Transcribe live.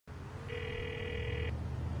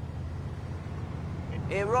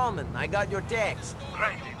Hey, Roman, I got your text.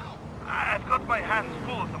 Great, Nico. I've got my hands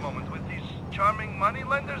full at the moment with these charming money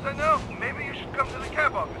lenders I know. Maybe you should come to the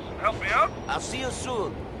cab office and help me out? I'll see you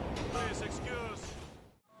soon. Please excuse.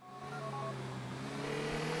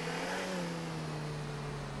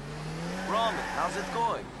 Roman, how's it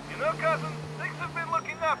going? You know, cousin, things have been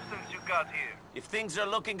looking up since you got here. If things are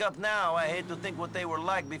looking up now, I hate to think what they were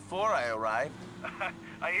like before I arrived.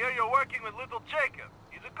 I hear you're working with little Jacob.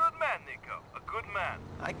 He's a good man, Nico. A good man.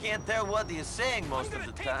 I can't tell what he is saying most of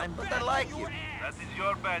the time, but I like you. That is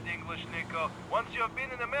your bad English, Nico. Once you have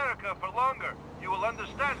been in America for longer, you will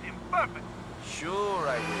understand him perfect. Sure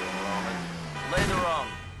I will, Roman. Later on.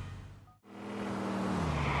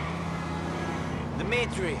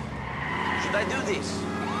 Dimitri, should I do this?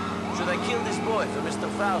 Should I kill this boy for Mr.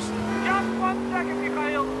 Faust? Just 1 second,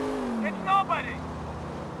 Mikhail. It's nobody.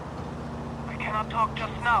 I cannot talk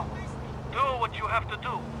just now. Do what you have to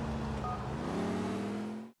do.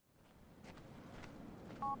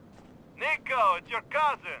 Nico, it's your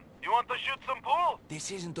cousin. You want to shoot some pool? This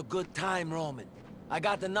isn't a good time, Roman. I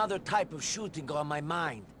got another type of shooting on my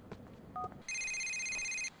mind.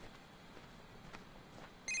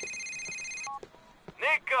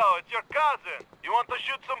 Nico, it's your cousin. You want to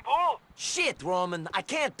shoot some pool? Shit, Roman, I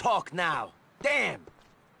can't talk now. Damn!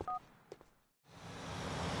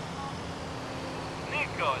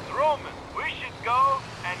 Nico, it's Roman. We should go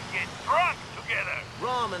and get drunk together.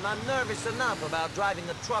 Roman, I'm nervous enough about driving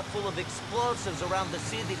a truck full of explosives around the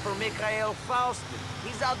city for Mikhail Faustin.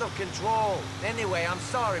 He's out of control. Anyway, I'm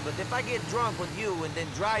sorry, but if I get drunk with you and then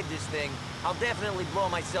drive this thing, I'll definitely blow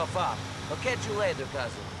myself up. I'll catch you later,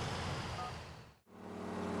 cousin.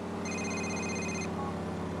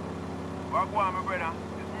 Wagwan, my brother.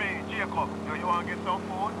 It's me, Jacob. Yo, you wanna get some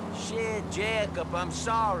food? Shit, Jacob, I'm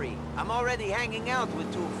sorry. I'm already hanging out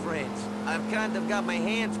with 2 friends. I've kind of got my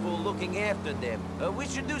hands full looking after them. We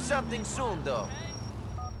should do something soon, though.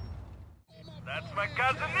 That's my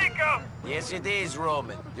cousin Nico! Yes, it is,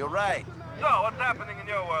 Roman. You're right. So, what's happening in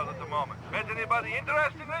your world at the moment? Met anybody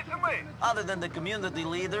interesting recently? Other than the community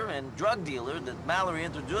leader and drug dealer that Mallory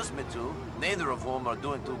introduced me to, neither of whom are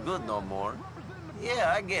doing too good no more.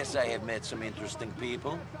 Yeah, I guess I have met some interesting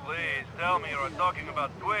people. Please, tell me you're talking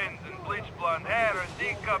about twins and bleached blonde hair and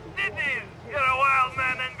D-cup titties! You're a wild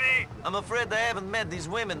man, NB! I'm afraid I haven't met these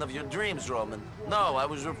women of your dreams, Roman. No, I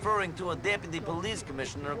was referring to a deputy police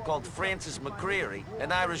commissioner called Francis McCreary,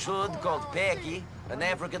 an Irish hood called Pecky, an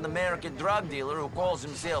African-American drug dealer who calls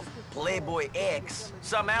himself Playboy X,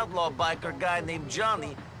 some outlaw biker guy named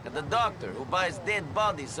Johnny, and the doctor who buys dead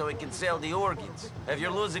bodies so he can sell the organs. If you're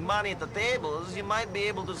losing money at the tables, you might be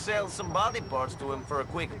able to sell some body parts to him for a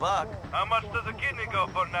quick buck. How much does a kidney go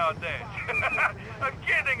for nowadays? I'm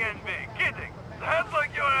kidding, NB, kidding. Sounds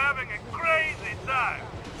like you're having a crazy time.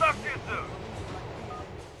 Talk to you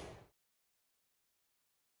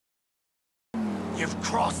soon. You've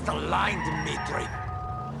crossed the line, Dimitri.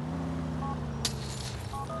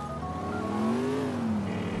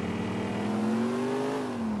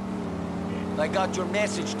 I got your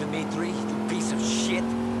message, Dimitri, you piece of shit.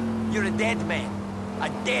 You're a dead man. A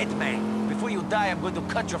dead man. Before you die, I'm going to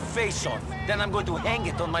cut your face off. Then I'm going to hang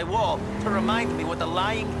it on my wall to remind me what a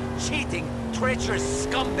lying, cheating, treacherous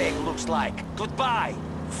scumbag looks like. Goodbye,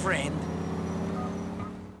 friend.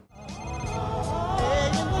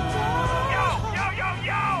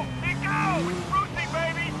 Yo! Nico! It's Brucie,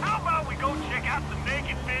 baby! How about we go check out some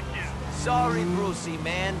naked bitches? Sorry, Brucie,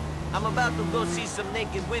 man. I'm about to go see some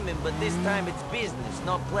naked women, but this time it's business,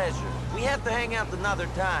 not pleasure. We have to hang out another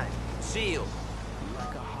time. See you.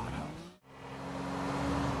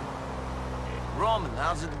 Roman,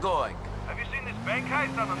 how's it going? Have you seen this bank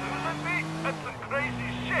heist on the news, NB? That's some crazy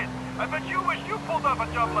shit. I bet you wish you pulled off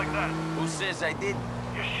a job like that. Who says I didn't?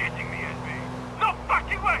 You're shitting me, NB. No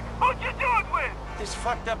fucking way! Who'd you do it with? This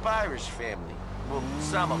fucked up Irish family. Well,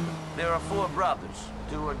 some of them. There are 4 brothers.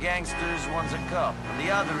 2 are gangsters, one's a cop. And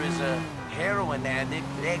the other is a heroin addict,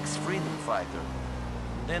 ex-freedom fighter.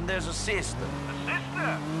 And then there's a sister. A sister?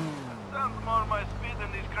 That sounds more my speed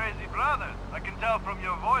than these crazy brothers. I can tell from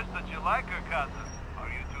your voice that you like her, cousin. Are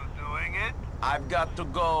you 2 doing it? I've got to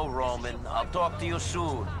go, Roman. I'll talk to you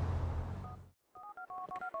soon.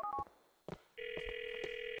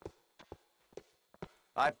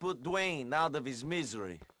 I put Dwayne out of his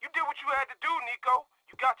misery. You did what you had to do, Nico.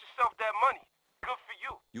 You got yourself that money. Good for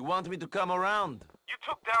you. You want me to come around? You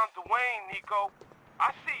took down Dwayne, Nico. I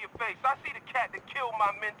see your face. I see the cat that killed my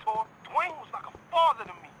mentor. Dwayne was like a father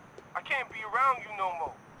to me. I can't be around you no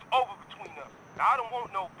more. It's over between us. Now, I don't want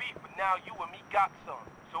no beef, but now you and me got some.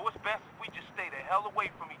 So it's best if we just stay the hell away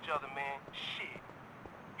from each other, man. Shit.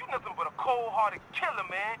 You nothing but a cold-hearted killer,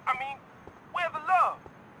 man. I mean, Where the love?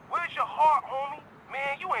 Where's your heart, homie?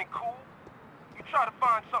 Man, you ain't cool. You try to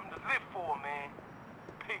find something to live for, man.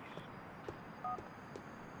 Peace.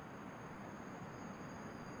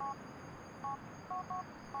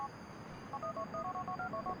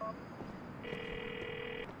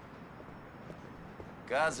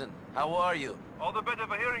 Cousin, how are you? All the better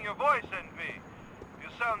for hearing your voice, NV. You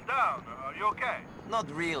sound down. Are you okay? Not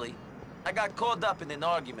really. I got caught up in an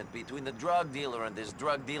argument between the drug dealer and his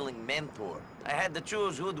drug-dealing mentor. I had to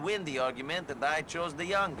choose who'd win the argument, and I chose the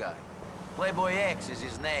young guy. Playboy X is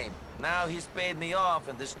his name. Now he's paid me off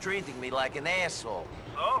and is treating me like an asshole.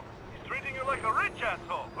 So? He's treating you like a rich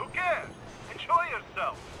asshole. Who cares? Enjoy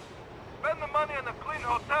yourself. Spend the money on a clean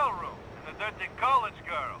hotel room and a dirty college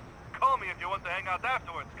girl. Call me if you want to hang out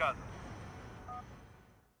afterwards, cousin.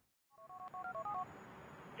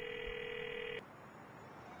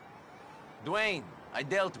 Dwayne, I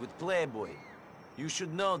dealt with Playboy. You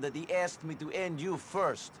should know that he asked me to end you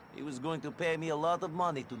first. He was going to pay me a lot of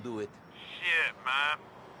money to do it. Shit, man.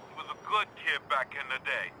 He was a good kid back in the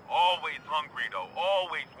day. Always hungry, though.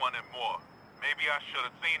 Always wanted more. Maybe I should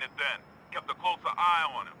have seen it then. Kept a closer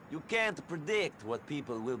eye on him. You can't predict what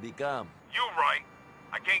people will become. You right.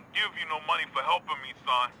 I can't give you no money for helping me,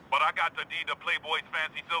 son. But I got the deed to Playboy's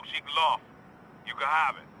fancy silk chic loft. You can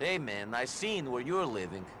have it. Hey, man, I seen where you're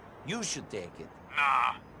living. You should take it.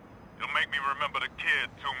 Nah. It'll make me remember the kid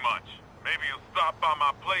too much. Maybe you'll stop by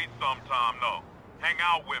my place sometime, though. Hang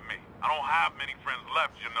out with me. I don't have many friends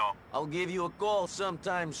left, you know. I'll give you a call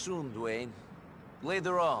sometime soon, Dwayne.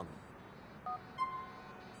 Later on.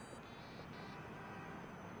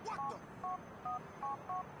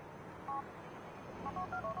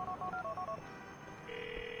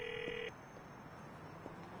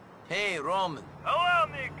 Hey, Roman. Hello,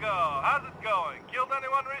 Nico. How's it going? Killed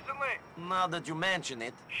anyone recently? Now that you mention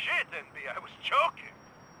it, Shit, NB, I was joking.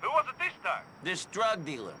 Who was it this time? this drug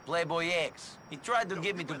dealer, Playboy X, he tried to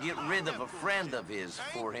get me to get rid of a friend of his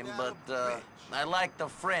for him, but, I like the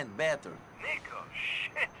friend better. Nico,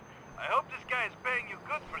 shit. I hope this guy is paying you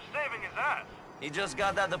good for saving his ass. He just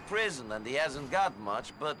got out of prison and he hasn't got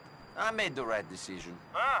much, but I made the right decision.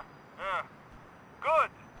 Huh? Good,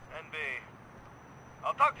 NB.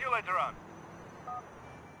 I'll talk to you later on.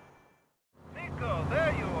 Nico,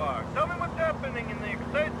 there you are. Tell me what's happening in the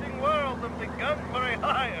exciting world of the gun for a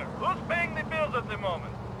hire. Who's paying the bills at the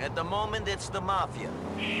moment? At the moment, it's the Mafia.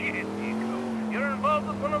 Shit, Nico. You're involved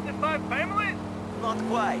with one of the 5 families? Not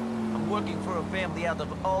quite. I'm working for a family out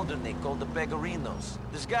of Alderney called the Pegorinos.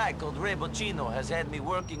 This guy called Ray Boccino has had me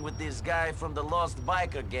working with this guy from the lost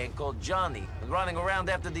biker gang called Johnny, and running around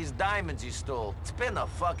after these diamonds he stole. It's been a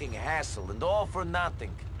fucking hassle, and all for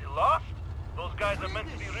nothing. The Lost? Those guys are meant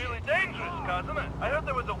to be really dangerous, cousin. I heard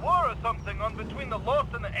there was a war or something on between the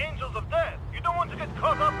Lost and the Angels of Death. You don't want to get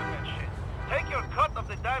caught up in that shit. Take your cut of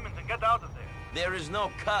the diamonds and get out of there. There is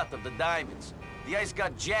no cut of the diamonds. The ice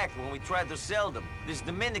got jacked when we tried to sell them. This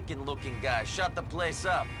Dominican-looking guy shut the place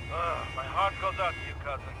up. My heart goes out to you,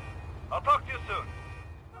 cousin. I'll talk to you soon.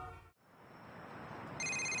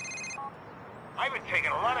 I've been taking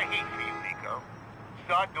a lot of heat for you, Nico.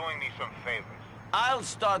 Start doing me some favors. I'll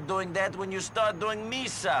start doing that when you start doing me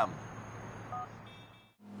some.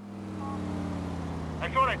 I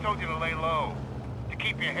thought I told you to lay low, to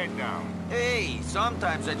keep your head down. Hey,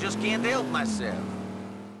 sometimes I just can't help myself.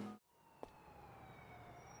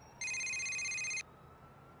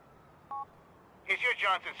 Is your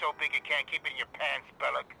Johnson so big you can't keep it in your pants,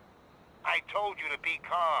 Belloc? I told you to be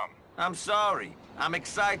calm. I'm sorry. I'm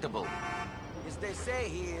excitable. As they say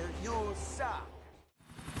here, you suck.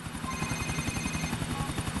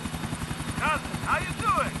 Cousin, how you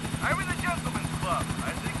doing? I'm in the gentleman's club.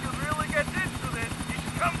 I think you'll really get into this. You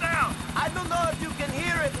should come down. I don't know if you can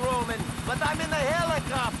hear it, Roman, but I'm in a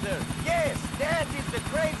helicopter. Yes, that is the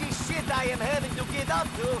crazy shit I am having to get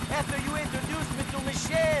up to after you introduced me to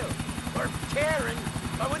Michelle. Or Karen,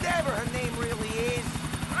 or whatever her name really is.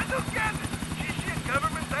 I don't get it. Is she a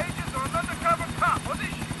government agent or an undercover cop? What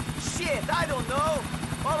is she? Shit, I don't know.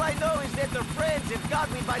 All I know is that their friends have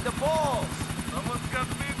got me by the balls. Someone's got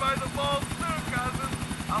me by the balls too, cousin.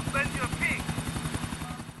 I'll send you a peek.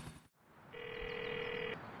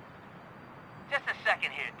 Just a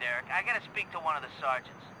second here, Derek. I gotta speak to one of the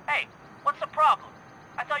sergeants. Hey, what's the problem?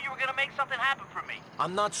 I thought you were gonna make something happen for me.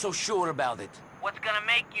 I'm not so sure about it. What's gonna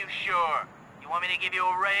make you sure? You want me to give you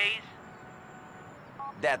a raise?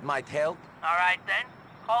 That might help. All right, then.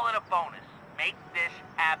 Call it a bonus. Make this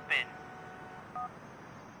happen.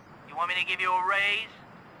 You want me to give you a raise?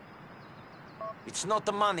 It's not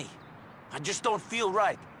the money. I just don't feel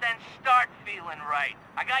right. Then start feeling right.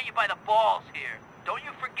 I got you by the balls here. Don't you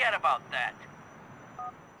forget about that.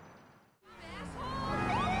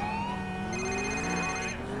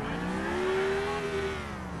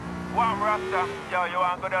 What, Rasta? Yo, you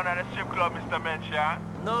wanna go down to the strip club, Mr. Mencha?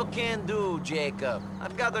 No can do, Jacob.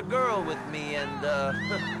 I've got a girl with me and,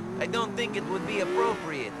 I don't think it would be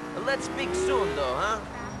appropriate. Let's speak soon, though, huh?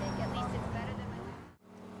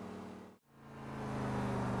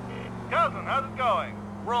 Cousin, how's it going?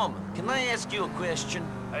 Roman, can I ask you a question?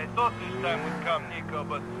 I thought this time would come, Nico,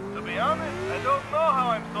 but to be honest, I don't know how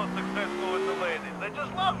I'm so successful with the ladies. They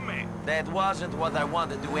just love me. That wasn't what I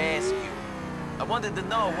wanted to ask you. I wanted to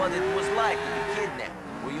know what it was like to be kidnapped.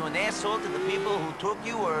 Were you an asshole to the people who took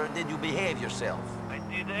you, or did you behave yourself? I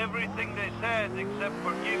did everything they said except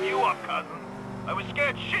for give you up, cousin. I was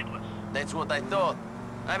scared shitless. That's what I thought.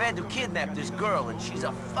 I've had to kidnap this girl, and she's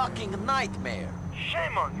a fucking nightmare.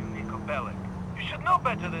 Shame on you, Nico Bellic. You should know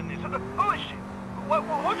better than this. Who is she?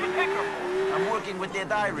 What'd you take her for? I'm working with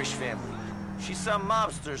that Irish family. She's some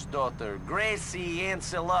mobster's daughter, Gracie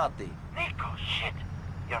Ancelotti. Nico, shit.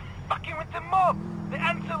 You're fucking with the mob. The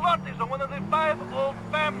Ancelottis are one of the 5 old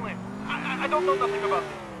families. I don't know nothing about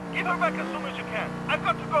this. Give her back as soon as you can. I've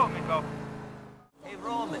got to go, Nico. Hey,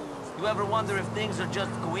 Roman, you ever wonder if things are just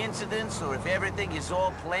coincidence or if everything is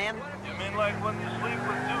all planned? You mean like when you sleep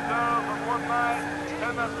with 2 girls on one night,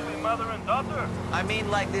 turn out to be mother and daughter? I mean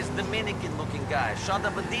like this Dominican-looking guy shot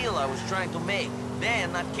up a deal I was trying to make.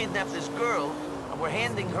 Then I kidnapped this girl, and we're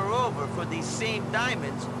handing her over for these same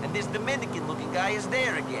diamonds, and this Dominican-looking guy is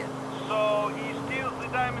there again. So he steals the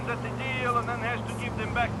diamonds at the deal and then has to give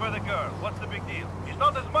them back for the girl. What's the big deal? It's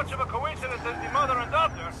not as much of a coincidence as the mother and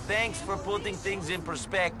daughter. Thanks for putting things in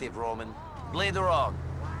perspective, Roman. Later on.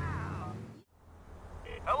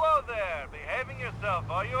 Hello there. Behaving yourself,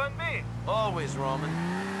 are you and me? Always, Roman.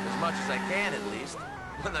 As much as I can, at least.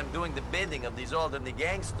 When I'm doing the bidding of these elderly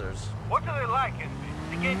gangsters. What do they like in me?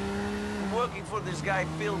 The game... I'm working for this guy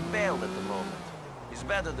Phil Bell at the moment. He's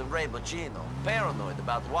better than Ray Bocino. Paranoid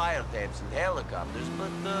about wiretaps and helicopters, but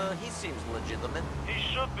he seems legitimate. He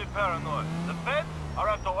should be paranoid. The feds are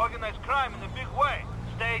after organized crime in a big way.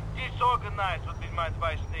 Stay disorganized would be my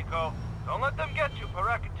advice, Nico. Don't let them get you for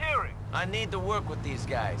racketeering. I need to work with these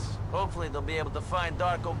guys. Hopefully they'll be able to find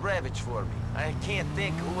Darko Brevich for me. I can't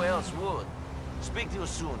think who else would. Speak to you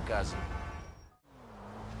soon, cousin.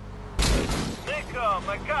 Nico,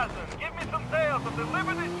 my cousin, give me some tales of the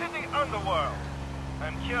Liberty City underworld.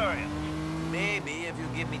 I'm curious. Maybe if you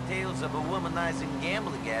give me tales of a womanizing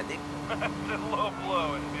gambling addict. That's a low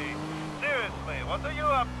blow indeed. Seriously, what are you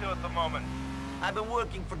up to at the moment? I've been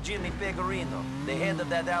working for Jimmy Pecorino, the head of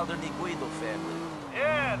that elderly Guido family.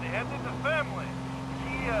 Yeah, the head of the family. Is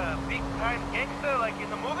he a big-time gangster like in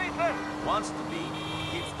the movies then? Wants to be.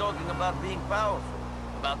 Keeps talking about being powerful.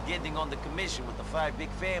 About getting on the commission with the 5 big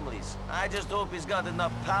families. I just hope he's got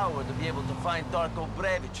enough power to be able to find Darko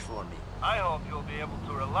Brevich for me. I hope you'll be able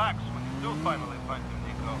to relax when you do finally find him,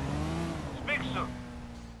 Nico. Speak soon.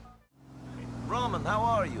 Roman, how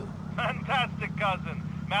are you? Fantastic, cousin.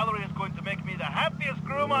 Mallory is going to make me the happiest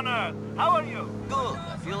groom on earth. How are you? Good.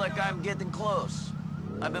 I feel like I'm getting close.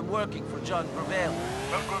 I've been working for John Gravelli.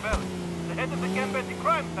 John Gravelli, the head of the Gambetti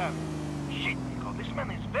crime family. Shit, Nico, this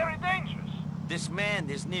man is very dangerous. This man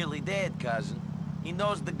is nearly dead, cousin. He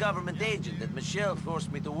knows the government agent that Michelle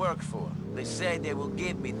forced me to work for. They say they will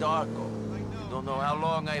give me Darko. You don't know how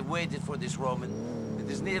long I've waited for this, Roman. It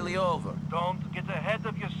is nearly over. Don't get ahead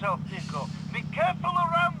of yourself, Nico. Be careful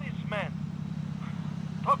around these men.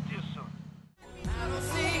 Talk to you soon.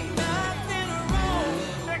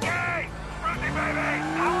 Okay! Brucie, baby!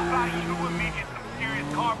 How about you and me get some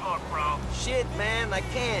serious car blood, bro? Shit, man, I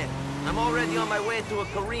can't. I'm already on my way to a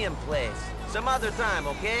Korean place. Some other time,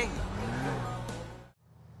 okay?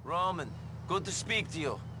 Roman, good to speak to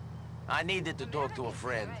you. I needed to talk to a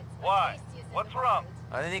friend. Why? What's wrong?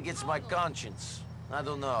 I think it's my conscience. I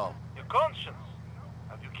don't know. Your conscience.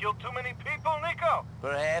 Have you killed too many people, Nico?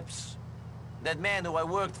 Perhaps. That man who I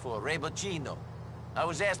worked for, Ray Bocino. I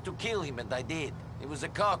was asked to kill him, and I did. He was a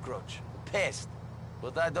cockroach, a pest.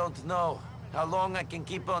 But I don't know how long I can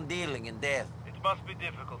keep on dealing in death. It must be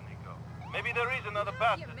difficult, Nico. Maybe there is another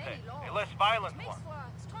path to take, a less violent one.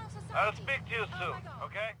 I'll speak to you soon,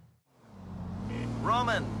 okay?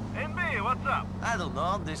 Roman, NB, what's up? I don't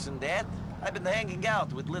know, this and that. I've been hanging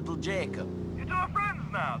out with little Jacob. You two are friends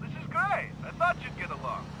now. This is great. I thought you'd get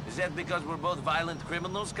along. Is that because we're both violent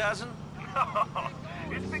criminals, cousin? No,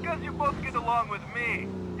 it's because you both get along with me.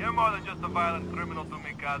 You're more than just a violent criminal to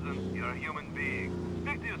me, cousin. You're a human being.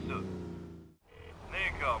 Speak to you soon.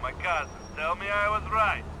 Nico, my cousin, tell me I was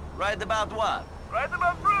right. Right about what? Right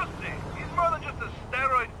about Brucie. He's more than just a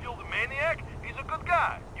steroid-fueled maniac. He's a good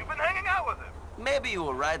guy. You've been hanging out with him. Maybe you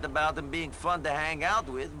were right about him being fun to hang out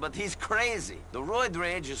with, but he's crazy. The roid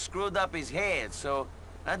rage has screwed up his head, so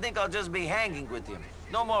I think I'll just be hanging with him.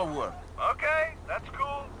 No more work. Okay, that's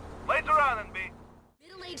cool. Later on, NB.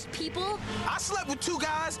 Middle-aged people? I slept with 2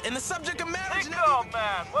 guys and the subject of marriage and Nico, everything.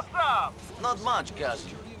 man, what's up? Not much,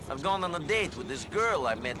 cousin. I've gone on a date with this girl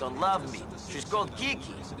I met on Love Me. She's called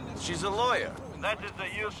Kiki. She's a lawyer. That is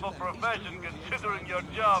a useful profession considering your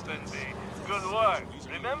job, NB. Good work.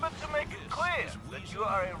 Remember to make it clear that you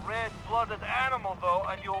are a red-blooded animal, though,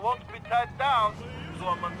 and you won't be tied down to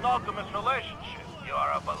a monogamous relationship. You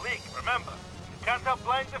are a Balik, remember. You can't help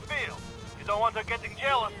playing the field. You don't want her getting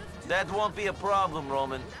jealous. That won't be a problem,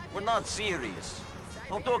 Roman. We're not serious.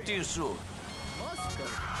 I'll talk to you soon.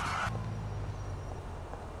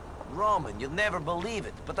 Roman, you'll never believe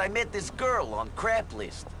it, but I met this girl on Crap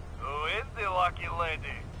List. Who is the lucky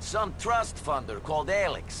lady? Some trust funder called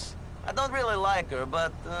Alex. I don't really like her,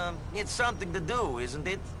 but it's something to do, isn't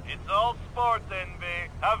it? It's all sport, NB.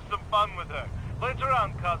 Have some fun with her. Later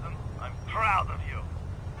on, cousin. I'm proud of you.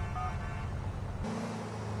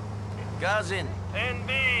 Cousin,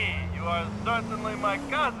 NB, you are certainly my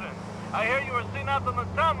cousin. I hear you were seen out on the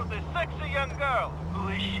town with a sexy young girl. Who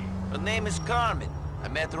is she? her name is Carmen. I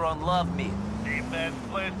met her on Love Me. The best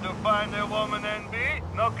place to find a woman,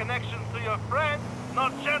 NB. No connections to your friends. No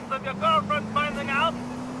chance of your girlfriend finding out.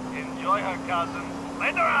 Enjoy her, cousin.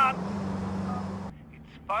 Later on.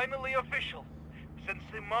 It's finally official. Since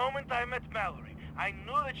the moment I met Mallory, I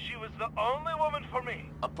knew that she was the only woman for me.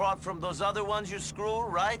 Apart from those other ones you screw,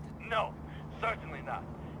 right? No, certainly not.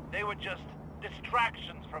 They were just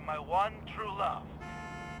distractions from my one true love.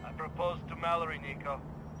 I proposed to Mallory, Nico.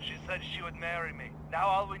 She said she would marry me. Now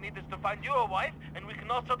all we need is to find you a wife, and we can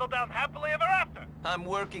all settle down happily ever after. I'm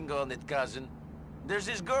working on it, cousin. There's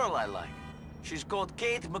this girl I like. She's called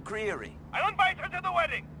Kate McCreary. I'll invite her to the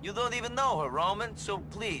wedding. You don't even know her, Roman, so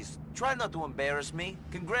please, try not to embarrass me.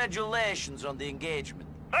 Congratulations on the engagement.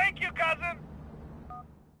 Thank you, cousin.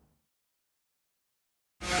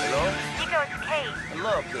 Hello? Nico, it's Kate.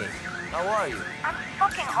 Hello, Kate. How are you? I'm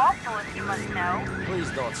fucking awful, if you must know. Please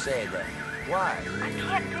don't say that. Why? I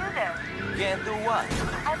can't do this. Can't do what?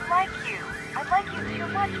 I like you. I like you too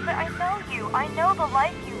much, but I know you. I know the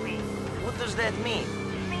life you lead. What does that mean?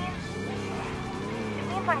 It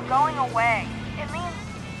means I'm going away. It means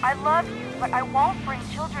I love you, but I won't bring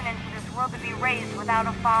children into this world to be raised without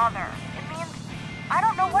a father. It means I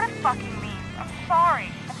don't know what it fucking means. I'm sorry.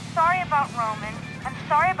 I'm sorry about Roman. I'm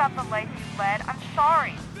sorry about the life you led. I'm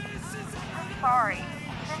sorry. I'm sorry.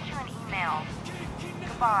 I sent you an email.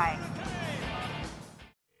 Goodbye.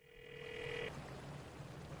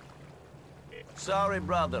 Sorry,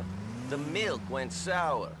 brother. The milk went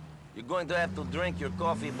sour. You're going to have to drink your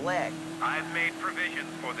coffee black. I've made provisions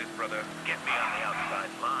for this, brother. Get me on the outside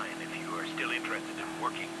line if you are still interested in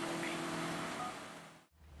working for me.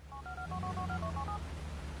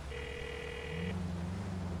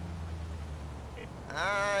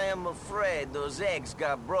 I am afraid those eggs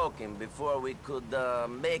got broken before we could,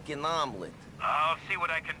 make an omelet. I'll see what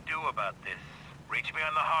I can do about this. Reach me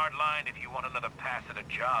on the hard line if you want another pass at a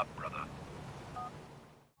job, brother.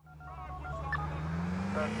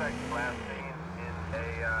 Suspect last seen in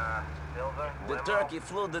a silver The turkey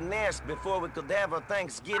flew the nest before we could have our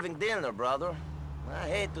Thanksgiving dinner, brother. I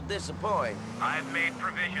hate to disappoint. I've made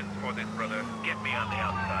provisions for this, brother. Get me on the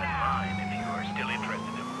outside line if you are still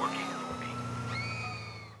interested in working for me.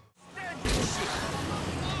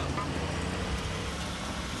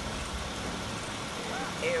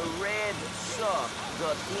 A red sock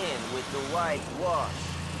got in with the white wash.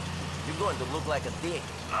 You're going to look like a dick.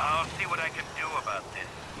 I'll see what I can do about this.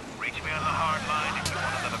 Reach me on the hard line if you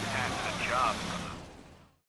want another pass at a job, brother.